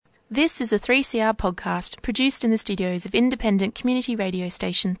This is a 3CR podcast produced in the studios of independent community radio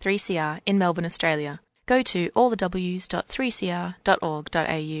station 3CR in Melbourne, Australia. Go to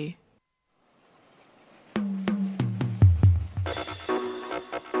allthews.3cr.org.au.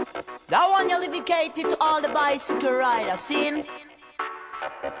 That one you dedicated to all the bicycle riders, seen?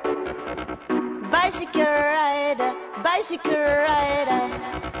 Bicycle rider, bicycle rider.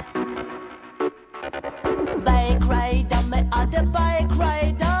 Bike rider, me other bike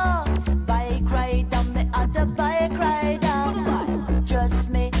rider. Bike rider, me other bike rider. Trust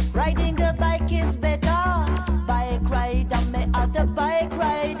me, riding a bike is better. Bike rider, me other bike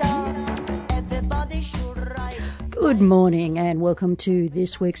rider. Everybody should ride. Good morning and welcome to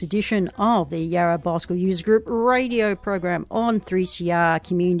this week's edition of the Yarra Bicycle Users Group radio program on 3CR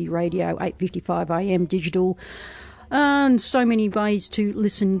Community Radio, 8:55am digital. And so many ways to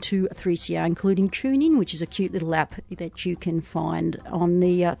listen to 3CR, including TuneIn, which is a cute little app that you can find on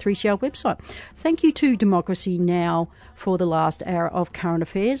the 3CR website. Thank you to Democracy Now! For the last hour of current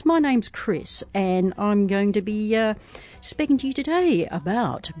affairs. My name's Chris, and I'm going to be speaking to you today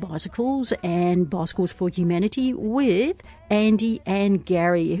about bicycles and Bicycles for Humanity with Andy and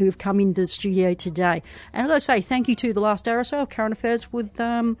Gary, who have come into the studio today. And as I say, thank you to the last hour or so of current affairs with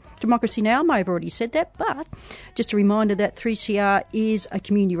Democracy Now! I may have already said that, but just a reminder that 3CR is a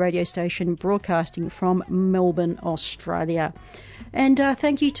community radio station broadcasting from Melbourne, Australia. And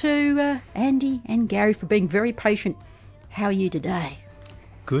thank you to Andy and Gary for being very patient. How are you today?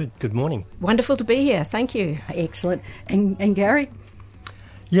 Good morning. Wonderful to be here, thank you. Excellent. And Gary?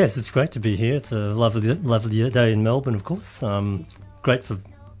 Yes, it's great to be here. It's a lovely day in Melbourne, of course. Great for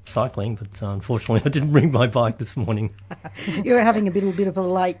cycling, but unfortunately I didn't bring my bike this morning. You're having a little bit of a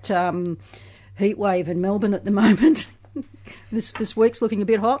late heat wave in Melbourne at the moment. This week's looking a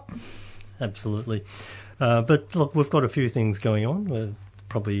bit hot. Absolutely. But look, we've got a few things going on.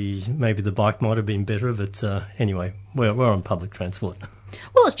 Maybe the bike might have been better, but anyway, we're on public transport.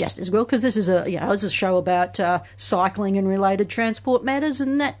 Well, it's just as well, because this is it's a show about cycling and related transport matters,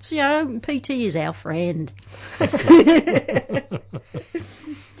 and that's, PT is our friend.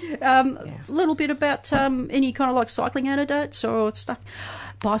 A little bit about any kind of like cycling anecdotes or stuff.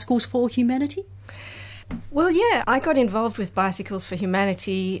 Bicycles for Humanity? Well, yeah, I got involved with Bicycles for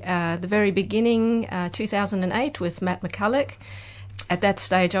Humanity the very beginning, 2008, with Matt McCulloch. At that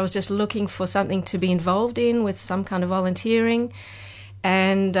stage, I was just looking for something to be involved in with some kind of volunteering,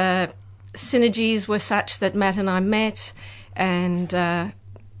 and synergies were such that Matt and I met, and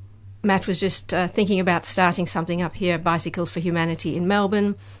Matt was just thinking about starting something up here, Bicycles for Humanity in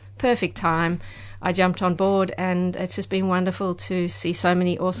Melbourne. Perfect time. I jumped on board, and it's just been wonderful to see so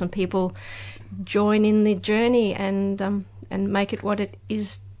many awesome people join in the journey and make it what it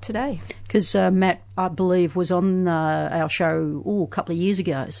is today. Because Matt, I believe, was on our show a couple of years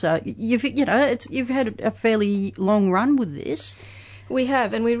ago. So you've had a fairly long run with this. We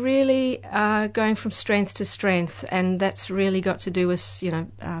have, and we really are going from strength to strength, and that's really got to do with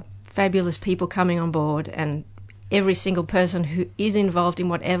fabulous people coming on board, and every single person who is involved in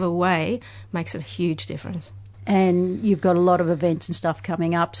whatever way makes a huge difference. And you've got a lot of events and stuff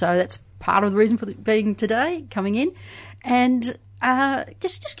coming up, so that's part of the reason for being today, coming in. And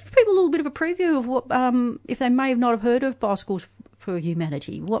just give people a little bit of a preview of what, if they may have not have heard of Bicycles for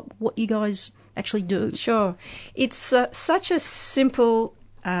Humanity, what you guys actually do. Sure. It's such a simple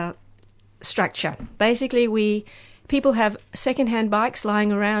structure. Basically, people have second-hand bikes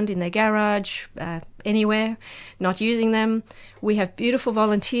lying around in their garage, anywhere, not using them. We have beautiful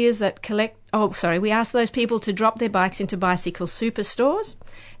volunteers that we ask those people to drop their bikes into bicycle superstores.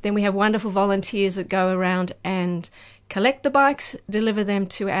 Then we have wonderful volunteers that go around and collect the bikes, deliver them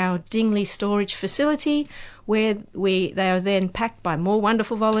to our Dingley storage facility, where they are then packed by more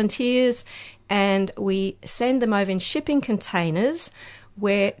wonderful volunteers, and we send them over in shipping containers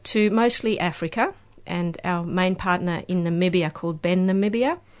to mostly Africa, and our main partner in Namibia called Ben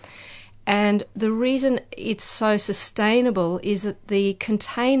Namibia. And the reason it's so sustainable is that the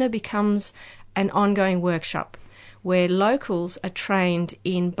container becomes an ongoing workshop where locals are trained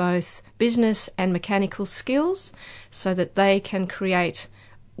in both business and mechanical skills so that they can create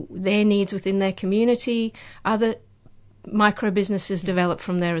their needs within their community. Other micro-businesses develop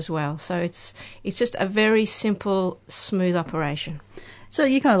from there as well. So it's just a very simple, smooth operation. So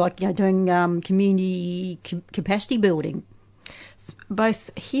you're kind of like doing community capacity building?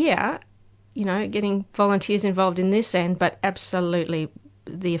 Both here, getting volunteers involved in this end, but absolutely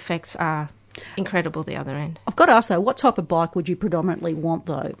the effects are incredible the other end. I've got to ask though, what type of bike would you predominantly want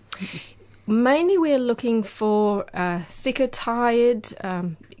though? Mainly we're looking for thicker tired,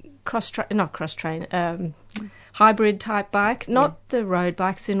 hybrid type bike, not the road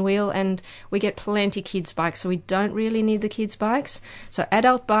bike, thin wheel, and we get plenty kids' bikes, so we don't really need the kids' bikes. So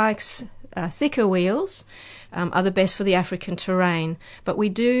adult bikes, thicker wheels, are the best for the African terrain. But we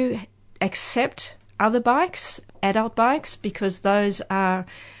do accept other bikes, adult bikes, because those are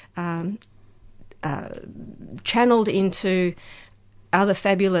channeled into other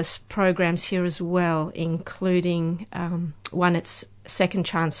fabulous programs here as well, including one at Second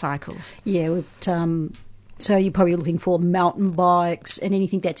Chance Cycles. Yeah, so you're probably looking for mountain bikes and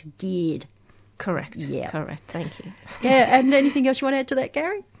anything that's geared. Correct. Yeah. Correct. Thank you. Yeah, and anything else you want to add to that,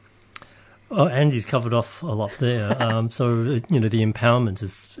 Gary? Oh, Andy's covered off a lot there. So, the empowerment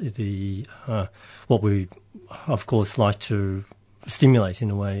is what we, of course, like to stimulate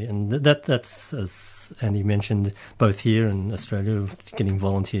in a way. And that's, as Andy mentioned, both here in Australia, getting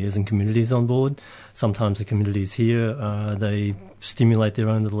volunteers and communities on board. Sometimes the communities here, they stimulate their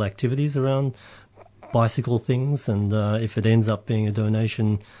own little activities around bicycle things, and if it ends up being a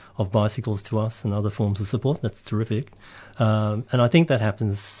donation of bicycles to us and other forms of support, that's terrific. And I think that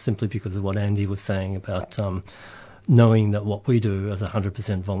happens simply because of what Andy was saying about knowing that what we do as a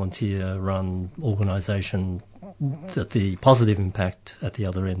 100% volunteer-run organisation, that the positive impact at the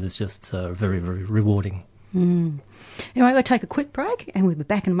other end is just very, very rewarding. Anyway, we'll take a quick break and we'll be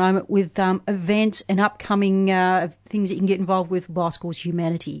back in a moment with events and upcoming things that you can get involved with Bicycles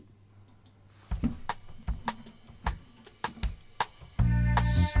Humanity.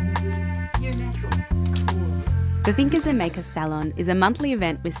 The Thinkers and Makers Salon is a monthly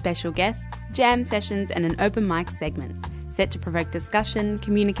event with special guests, jam sessions and an open mic segment, set to provoke discussion,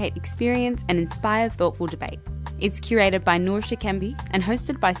 communicate experience and inspire thoughtful debate. It's curated by Noor Shikembi and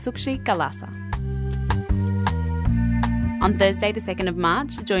hosted by Sukshi Galasa. On Thursday the 2nd of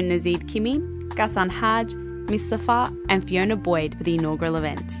March, join Nazid Kimim, Ghassan Haj, Miss Safa and Fiona Boyd for the inaugural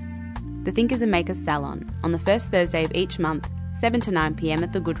event. The Thinkers and Makers Salon, on the first Thursday of each month, 7 to 9 p.m.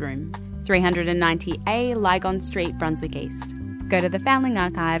 at the Good Room, 390A Lygon Street, Brunswick East. Go to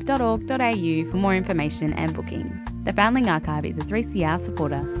thefoundlingarchive.org.au for more information and bookings. The Foundling Archive is a 3CR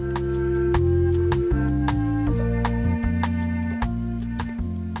supporter.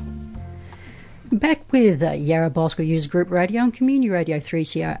 Back with Yarra Bicycle User Group Radio and Community Radio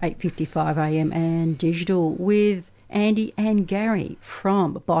 3CR 8:55 AM and digital with Andy and Gary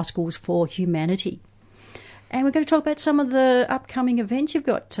from Bicycles for Humanity. And we're going to talk about some of the upcoming events you've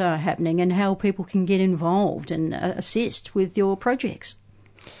got happening and how people can get involved and assist with your projects.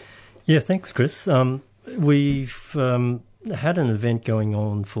 Yeah, thanks, Chris. We've had an event going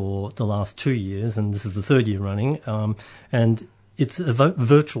on for the last 2 years, and this is the third year running, and it's a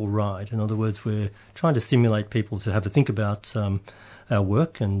virtual ride. In other words, we're trying to stimulate people to have a think about our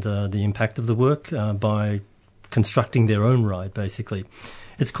work and the impact of the work by constructing their own ride, basically.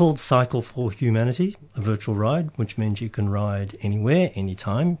 It's called Cycle for Humanity, a virtual ride, which means you can ride anywhere,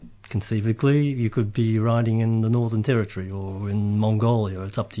 anytime. Conceivably, you could be riding in the Northern Territory or in Mongolia.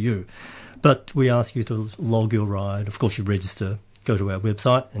 It's up to you. But we ask you to log your ride. Of course, you register. Go to our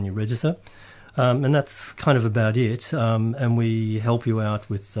website and you register. And that's kind of about it. And we help you out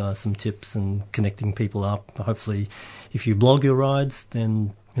with some tips and connecting people up. Hopefully, if you blog your rides,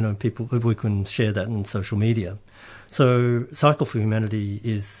 then we can share that in social media. So Cycle for Humanity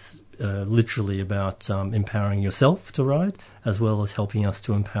is literally about empowering yourself to ride, as well as helping us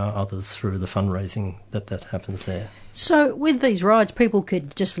to empower others through the fundraising that happens there. So with these rides, people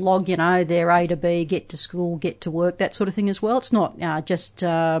could just log, their A to B, get to school, get to work, that sort of thing as well. It's not just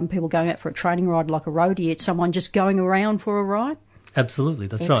people going out for a training ride like a roadie. It's someone just going around for a ride? Absolutely,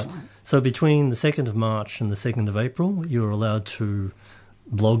 that's Excellent. right. So between the 2nd of March and the 2nd of April, you're allowed to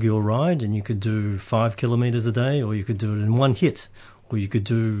blog your ride, and you could do 5 kilometres a day, or you could do it in one hit, or you could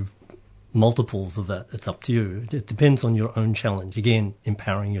do multiples of that. It's up to you. It depends on your own challenge. Again,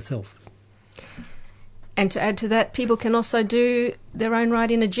 empowering yourself. And to add to that, people can also do their own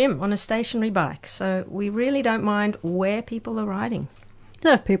ride in a gym on a stationary bike. So we really don't mind where people are riding.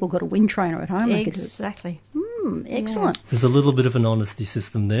 So if people got a wind trainer at home, they could do it. Exactly. Excellent. Yeah. There's a little bit of an honesty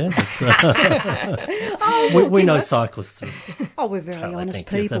system there, but we know cyclists. Oh, we're very honest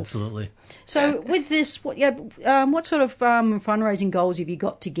people. Yes, absolutely. So with this, what sort of fundraising goals have you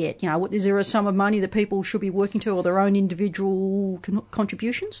got to get? Is there a sum of money that people should be working to, or their own individual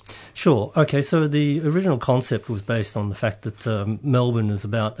contributions? Sure. Okay, so the original concept was based on the fact that Melbourne is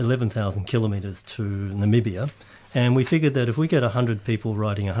about 11,000 kilometres to Namibia, and we figured that if we get 100 people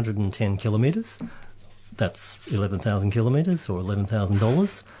riding 110 kilometres, that's 11,000 kilometres or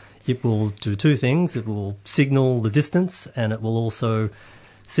 $11,000. It will do two things. It will signal the distance, and it will also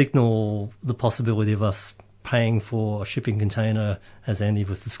signal the possibility of us paying for a shipping container, as Andy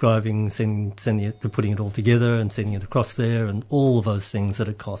was describing, sending it, putting it all together and sending it across there, and all of those things that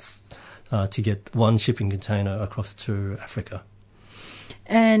it costs to get one shipping container across to Africa.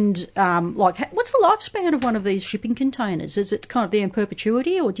 And what's the lifespan of one of these shipping containers? Is it kind of there in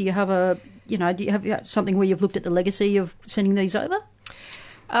perpetuity, or do you have something where you've looked at the legacy of sending these over?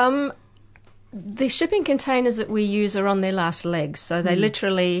 The shipping containers that we use are on their last legs, so they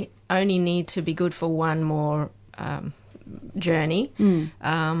literally only need to be good for one more journey.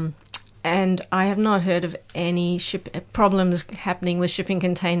 And I have not heard of any problems happening with shipping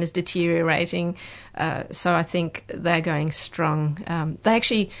containers deteriorating, so I think they're going strong. They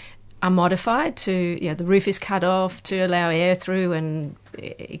actually are modified to, the roof is cut off to allow air through, and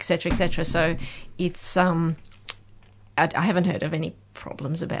et cetera, et cetera. So it's, I haven't heard of any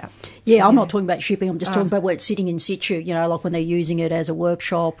problems about. Yeah, I'm not talking about shipping, I'm just talking about where it's sitting in situ, like when they're using it as a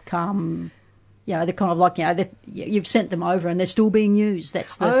workshop, they're kind of like, you've sent them over and they're still being used.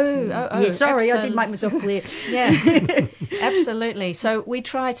 That's the... Yeah, sorry, I didn't make myself clear. Yeah, absolutely. So we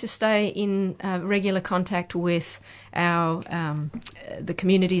try to stay in regular contact with our the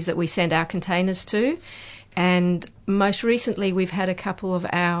communities that we send our containers to. And most recently we've had a couple of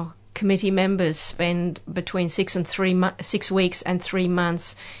our committee members spend between 6 weeks and 3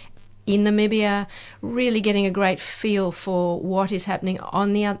 months in Namibia, really getting a great feel for what is happening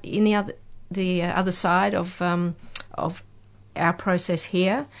on the other side of our process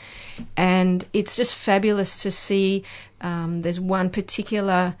here, and it's just fabulous to see. There's one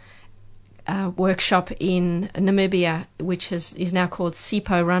particular workshop in Namibia which is now called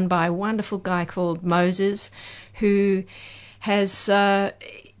SIPO, run by a wonderful guy called Moses, who has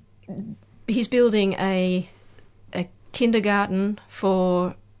he's building a kindergarten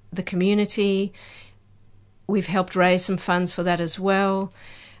for the community. We've helped raise some funds for that as well.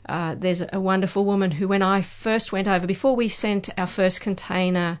 There's a wonderful woman who, when I first went over, before we sent our first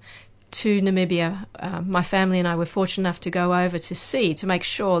container to Namibia, my family and I were fortunate enough to go over to make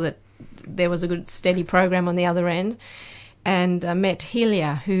sure that there was a good steady program on the other end, and met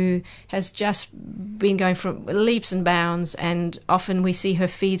Helia, who has just been going from leaps and bounds, and often we see her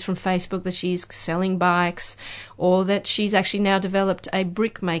feeds from Facebook that she's selling bikes, or that she's actually now developed a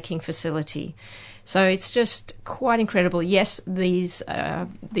brick making facility. So it's just quite incredible. Yes, these are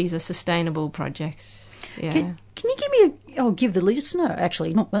sustainable projects. Yeah. Can you give me give the listener,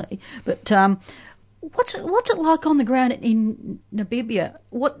 actually, not me, but what's it like on the ground in Namibia?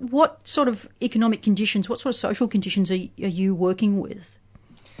 What sort of economic conditions, what sort of social conditions are you working with?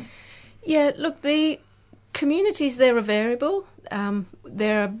 Yeah, look, the communities there are variable.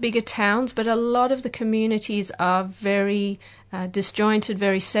 There are bigger towns, but a lot of the communities are very disjointed,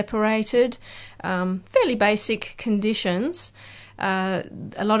 very separated, fairly basic conditions. A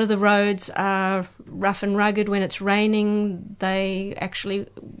lot of the roads are rough and rugged. When it's raining, they actually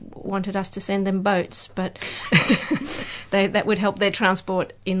wanted us to send them boats, but that would help their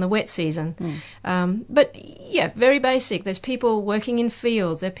transport in the wet season. But yeah, very basic. There's people working in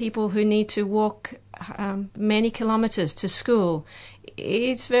fields. There are people who need to walk many kilometres to school.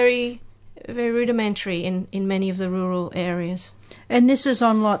 It's very, very rudimentary in many of the rural areas. And this is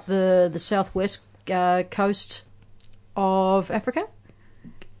on like the southwest coast of Africa?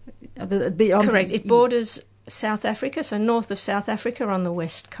 Correct. It borders South Africa, so north of South Africa on the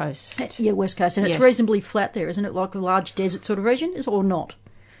west coast. Yeah, west coast. And it's reasonably flat there, isn't it? Like a large desert sort of region, or not?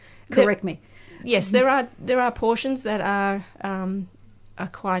 Correct me. Yes, there are portions that are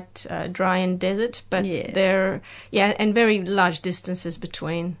quite dry and desert, but and very large distances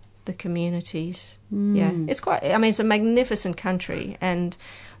between the communities. Yeah, it's a magnificent country, and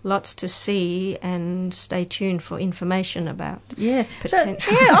lots to see, and stay tuned for information about potential.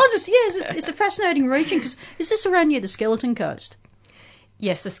 It's a fascinating region, because is this around near the Skeleton Coast?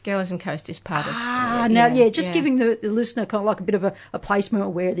 Yes, the Skeleton Coast is part of... giving the listener kind of like a bit of a placement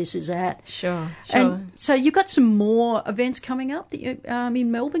of where this is at. Sure. And so you've got some more events coming up that you,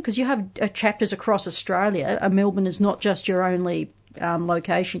 in Melbourne, because you have chapters across Australia. Melbourne is not just your only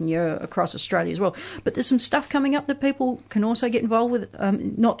location, you're across Australia as well. But there's some stuff coming up that people can also get involved with,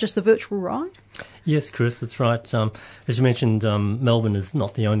 not just the virtual ride? Yes, Chris, that's right. As you mentioned, Melbourne is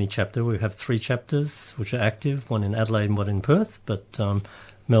not the only chapter. We have 3 chapters which are active, one in Adelaide and one in Perth, but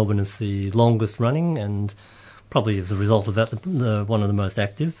Melbourne is the longest running, and probably as a result of that, one of the most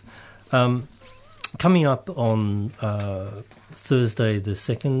active. Coming up on Thursday the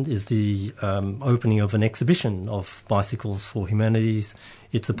 2nd is the opening of an exhibition of Bicycles for Humanities.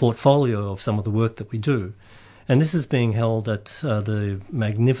 It's a portfolio of some of the work that we do. And this is being held at the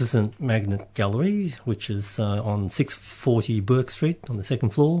magnificent Magnet Gallery, which is on 640 Burke Street on the second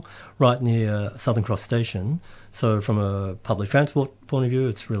floor, right near Southern Cross Station. So from a public transport point of view,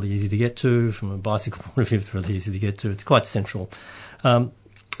 it's really easy to get to. From a bicycle point of view, it's really easy to get to. It's quite central.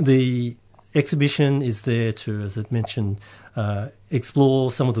 The exhibition is there to, as I mentioned,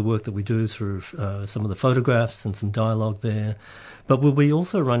 explore some of the work that we do through some of the photographs and some dialogue there. But we'll be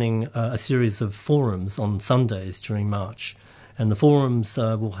also running a series of forums on Sundays during March. And the forums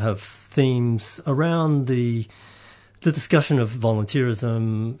will have themes around the discussion of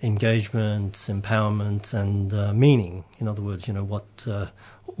volunteerism, engagement, empowerment, and meaning. In other words,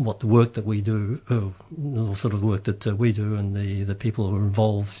 what the work that we do, the sort of work that we do, and the people who are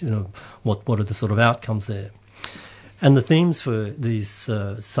involved, what are the sort of outcomes there. And the themes for these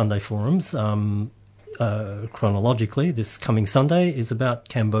Sunday forums, chronologically, this coming Sunday is about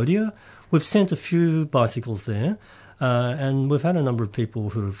Cambodia. We've sent a few bicycles there, and we've had a number of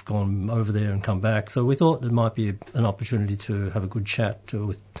people who have gone over there and come back. So we thought there might be an opportunity to have a good chat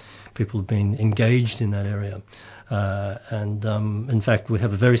with people who've been engaged in that area. And in fact, we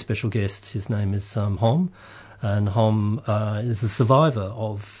have a very special guest. His name is Hom. And Hom is a survivor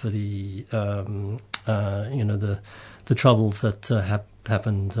of the troubles that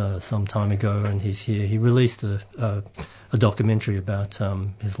happened some time ago, and he's here. He released a documentary about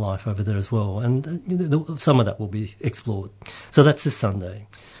his life over there as well, and some of that will be explored. So that's this Sunday.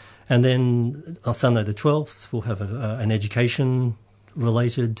 And then on Sunday the 12th, we'll have an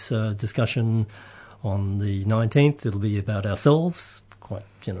education-related discussion. On the 19th, it'll be about ourselves, quite,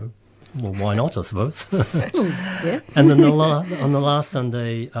 well, why not, I suppose. Yeah. And then on the last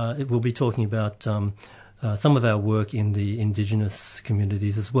Sunday, we'll be talking about some of our work in the Indigenous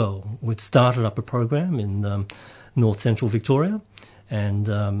communities as well. We've started up a program in North Central Victoria, and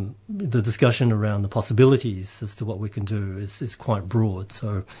the discussion around the possibilities as to what we can do is quite broad.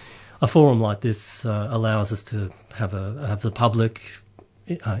 So a forum like this allows us to have the public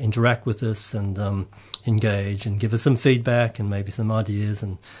interact with us and engage and give us some feedback and maybe some ideas,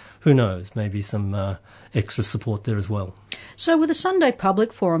 and who knows, maybe some extra support there as well. So with the Sunday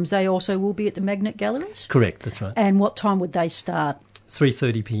public forums, they also will be at the Magnet Galleries? Correct, that's right. And what time would they start?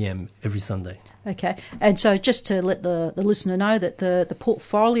 3:30 p.m. every Sunday. Okay. And so just to let the listener know that the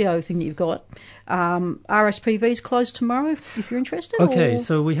portfolio thing that you've got, RSPV's closed tomorrow if you're interested? Okay, or?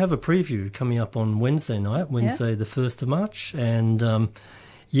 So we have a preview coming up on Wednesday night, Wednesday the 1st of March, and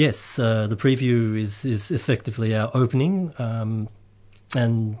yes, the preview is effectively our opening, and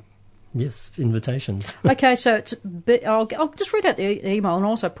yes, invitations. Okay, so it's I'll just read out the email and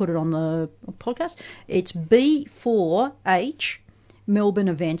also put it on the podcast. It's B4H Melbourne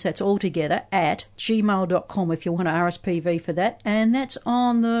Events, that's all together, at gmail.com if you want to RSPV for that. And that's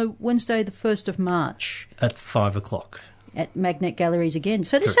on the Wednesday the 1st of March. At 5 o'clock. At Magnet Galleries again.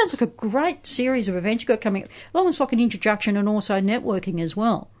 So this sounds like a great series of events you've got coming up. Almost like an introduction and also networking as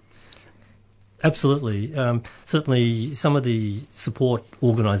well. Absolutely. Certainly some of the support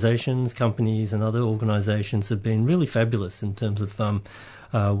organisations, companies and other organisations have been really fabulous in terms of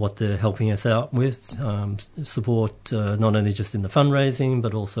what they're helping us out with, support not only just in the fundraising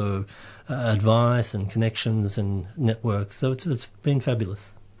but also advice and connections and networks. So it's been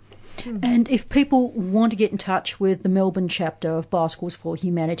fabulous. And if people want to get in touch with the Melbourne chapter of Bicycles for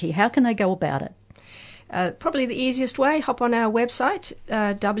Humanity, how can they go about it? Probably the easiest way, hop on our website,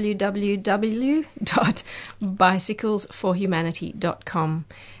 www.bicyclesforhumanity.com,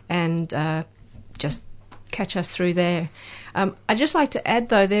 and just catch us through there. I'd just like to add,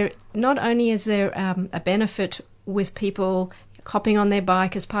 though, there not only is there a benefit with people hopping on their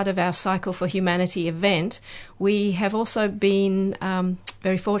bike as part of our Cycle for Humanity event, we have also been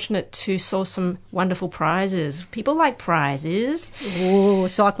very fortunate to source some wonderful prizes. People like prizes. Oh,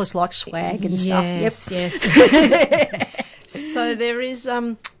 cyclists like swag and stuff. Yep. Yes. So there is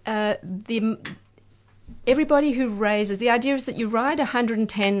everybody who raises. The idea is that you ride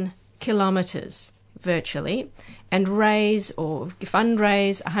 110 kilometres virtually and raise or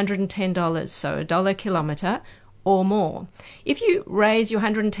fundraise $110, so $1 a kilometre or more. If you raise your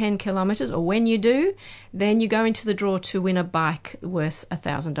 110 kilometres, or when you do, then you go into the draw to win a bike worth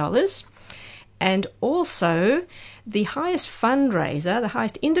 $1,000. And also, the highest fundraiser, the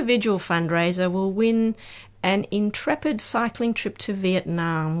highest individual fundraiser, will win an intrepid cycling trip to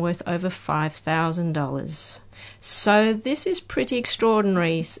Vietnam worth over $5,000. So this is pretty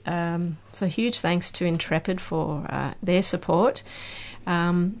extraordinary. So huge thanks to Intrepid for their support.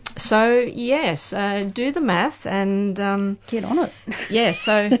 So yes, do the math and get on it. Yeah,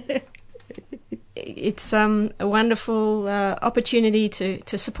 so it's a wonderful opportunity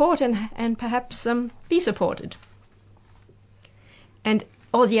to support and perhaps be supported. And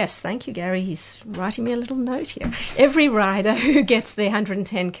oh yes, thank you, Gary. He's writing me a little note here. Every rider who gets their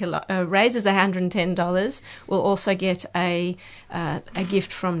raises their $110 will also get a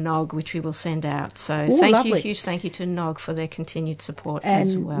gift from NOG, which we will send out. So huge thank you to NOG for their continued support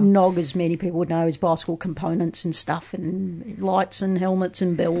as well. And NOG, as many people would know, is bicycle components and stuff, and lights and helmets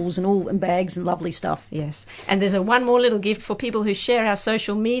and bells and bags and lovely stuff. Yes, and there's one more little gift for people who share our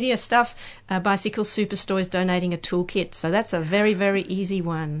social media stuff. Bicycle Superstore is donating a toolkit, so that's a very, very easy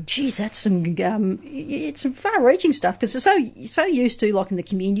one. Geez, that's some it's some far-reaching stuff, because it's so used to, like in the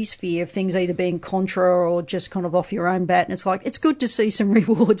community sphere, of things either being contra or just kind of off your own bat, and it's like it's good to see some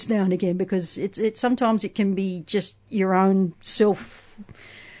rewards now and again, because it's sometimes it can be just your own self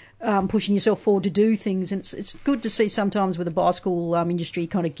pushing yourself forward to do things, and it's good to see sometimes with the bicycle industry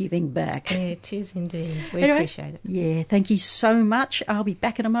kind of giving back. Yeah, it is indeed. We appreciate it. Yeah, thank you so much. I'll be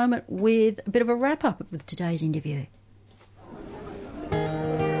back in a moment with a bit of a wrap-up with today's interview.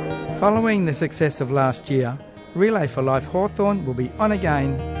 Following the success of last year, Relay for Life Hawthorn will be on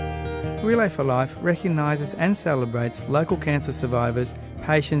again. Relay for Life recognises and celebrates local cancer survivors,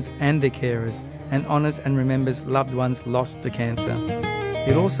 patients and their carers, and honours and remembers loved ones lost to cancer.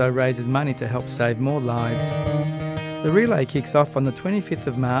 It also raises money to help save more lives. The relay kicks off on the 25th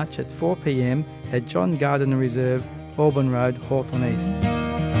of March at 4 p.m. at John Gardiner Reserve, Auburn Road, Hawthorn East.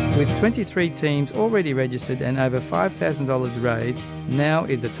 With 23 teams already registered and over $5,000 raised, now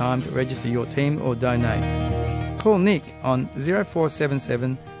is the time to register your team or donate. Call Nick on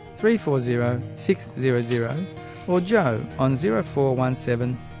 0477 340 600 or Joe on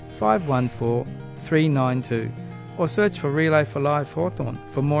 0417 514 392 or search for Relay for Life Hawthorn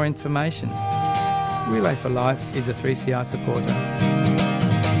for more information. Relay for Life is a 3CR supporter.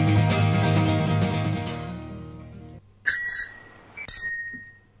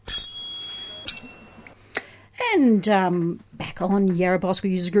 And back on Yarra Bicycle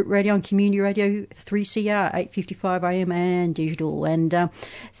Users Group Radio on Community Radio 3CR, 8:55 AM and digital. And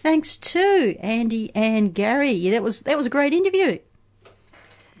thanks to Andy and Gary. That was a great interview.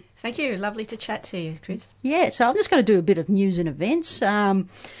 Thank you. Lovely to chat to you, Chris. Yeah, so I'm just going to do a bit of news and events.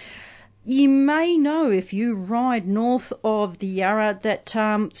 You may know, if you ride north of the Yarra, that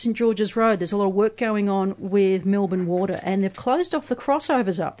St George's Road, there's a lot of work going on with Melbourne Water, and they've closed off the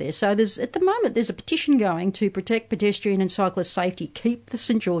crossovers up there. So at the moment there's a petition going to protect pedestrian and cyclist safety, keep the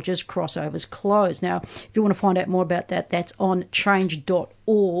St George's crossovers closed. Now, if you want to find out more about that, that's on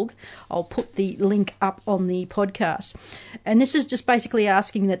change.org. I'll put the link up on the podcast. And this is just basically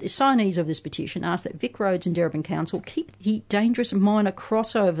asking that the signees of this petition ask that Vic Roads and Darebin Council keep the dangerous minor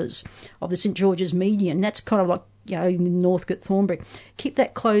crossovers of the St George's median. That's kind of like, Northcote, Thornbury. Keep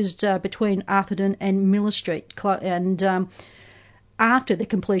that closed between Arthurton and Miller Street, and after the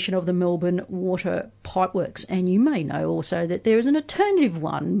completion of the Melbourne Water pipeworks. And you may know also that there is an alternative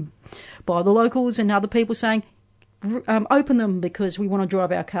one by the locals and other people saying, open them because we want to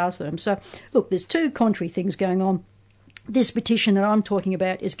drive our cars through them. So, look, there's two contrary things going on. This petition that I'm talking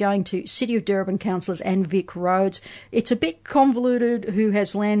about is going to City of Darebin councillors and Vic Roads. It's a bit convoluted who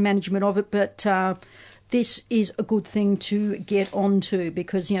has land management of it, but this is a good thing to get onto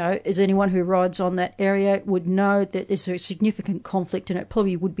because, as anyone who rides on that area would know, that there's a significant conflict and it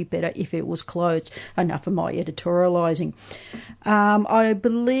probably would be better if it was closed. Enough of my editorialising. I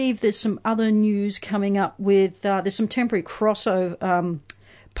believe there's some other news coming up with, there's some temporary crossover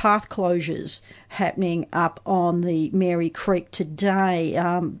path closures happening up on the Mary Creek today.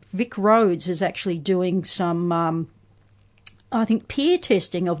 Vic Roads is actually doing some, peer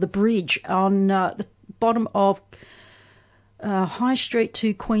testing of the bridge on the bottom of High Street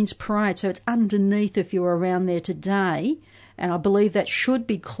to Queen's Parade, so it's underneath if you're around there today, and I believe that should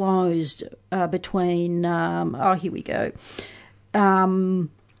be closed between here we go,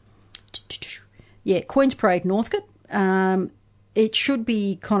 Queen's Parade, Northcote. It should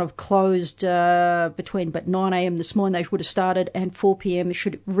be kind of closed between 9 a.m. this morning they would have started and 4 p.m. it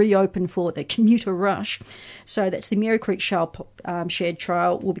should reopen for the commuter rush. So that's the Mary Creek Shared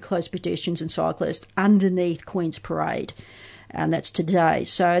Trail will be closed to pedestrians and cyclists underneath Queen's Parade. And that's today.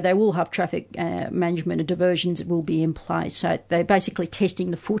 So they will have traffic management and diversions that will be in place. So they're basically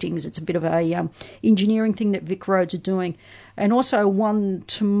testing the footings. It's a bit of a engineering thing that Vic Roads are doing. And also one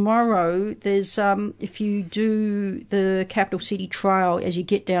tomorrow, there's if you do the Capital City Trail as you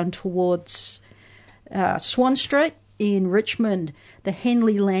get down towards Swan Street in Richmond, the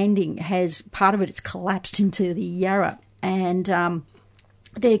Henley Landing has part of it's collapsed into the Yarra. And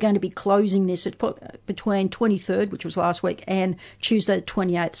they're going to be closing this at between 23rd, which was last week, and Tuesday the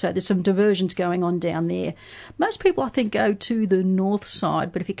 28th. So there's some diversions going on down there. Most people, I think, go to the north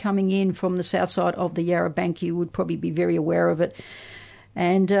side, but if you're coming in from the south side of the Yarra Bank, you would probably be very aware of it.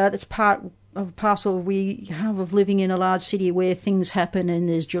 And that's part of a parcel we have of living in a large city where things happen and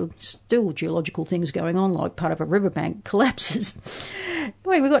there's still geological things going on, like part of a riverbank collapses.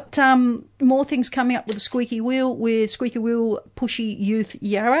 Anyway, we've got more things coming up with the Squeaky Wheel with Squeaky Wheel Pushy Youth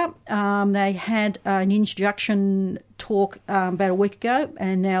Yarra. They had an introduction talk about a week ago,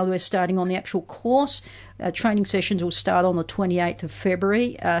 and now we're starting on the actual course. Training sessions will start on the 28th of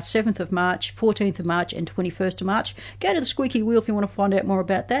February, 7th of March, 14th of March and 21st of March. Go to the Squeaky Wheel if you want to find out more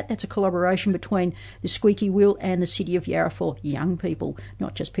about that. That's a collaboration between the Squeaky Wheel and the City of Yarra for young people,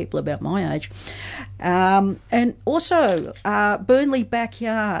 not just people about my age. And also, Burnley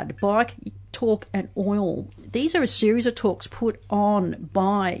Backyard Bike, Talk and Oil. These are a series of talks put on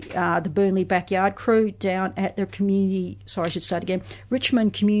by the Burnley Backyard crew down at the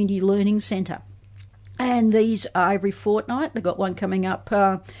Richmond Community Learning Centre. And these are every fortnight. They've got one coming up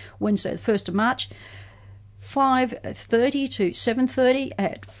Wednesday, the 1st of March, 5:30 to 7:30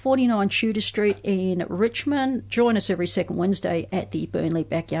 at 49 Tudor Street in Richmond. Join us every second Wednesday at the Burnley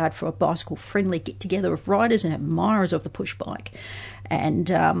Backyard for a bicycle-friendly get-together of riders and admirers of the push bike.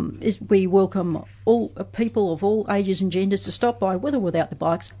 And we welcome all people of all ages and genders to stop by, with or without the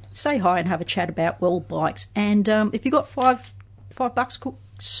bikes, say hi and have a chat about, well, bikes. And if you've got $5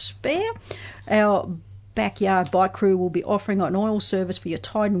 spare, our Backyard Bike Crew will be offering an oil service for your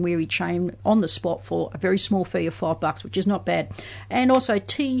tired and weary chain on the spot for a very small fee of $5, which is not bad. And also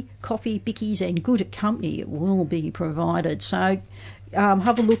tea, coffee, bickies and good company will be provided. So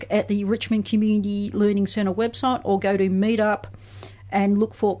have a look at the Richmond Community Learning Centre website or go to Meetup and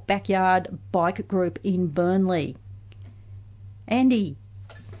look for Backyard Bike Group in Burnley. Andy.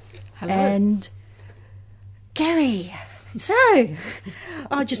 Hello. And Gary. So,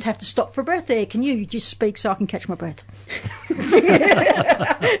 I just have to stop for breath there. Can you just speak so I can catch my breath?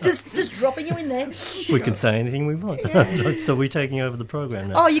 just dropping you in there. We can say anything we want. Yeah. So we're taking over the program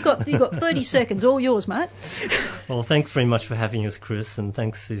now. Oh, you got 30 seconds, all yours, mate. Well, thanks very much for having us, Chris, and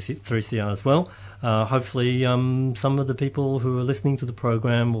thanks to 3CR as well. Hopefully some of the people who are listening to the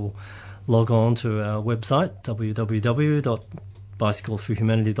program will log on to our website,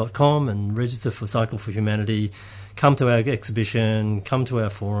 www.bicyclesforhumanity.com, and register for Cycle for Humanity. Come to our exhibition, come to our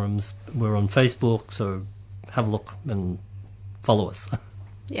forums. We're on Facebook, so have a look and follow us.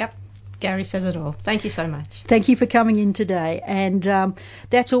 Yep, Gary says it all. Thank you so much. Thank you for coming in today. And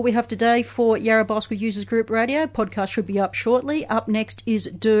that's all we have today for Yarra Bicycle Users Group Radio. Podcast should be up shortly. Up next is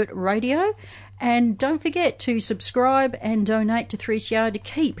Dirt Radio. And don't forget to subscribe and donate to 3CR to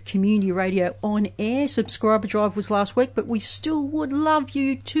keep community radio on air. Subscriber drive was last week, but we still would love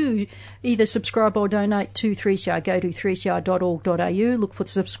you to either subscribe or donate to 3CR. Go to 3cr.org.au, look for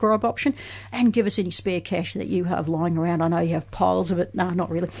the subscribe option, and give us any spare cash that you have lying around. I know you have piles of it. No, not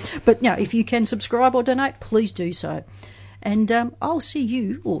really. But no, if you can subscribe or donate, please do so. And I'll see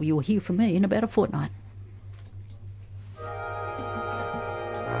you, or you'll hear from me, in about a fortnight.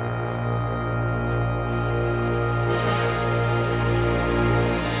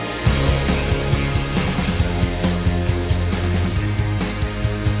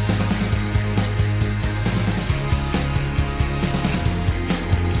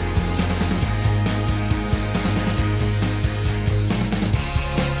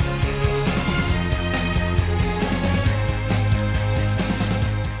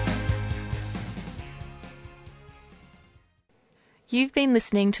 You've been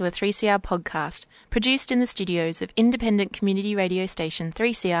listening to a 3CR podcast produced in the studios of independent community radio station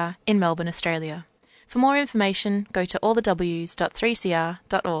 3CR in Melbourne, Australia. For more information, go to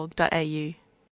allthews.3cr.org.au.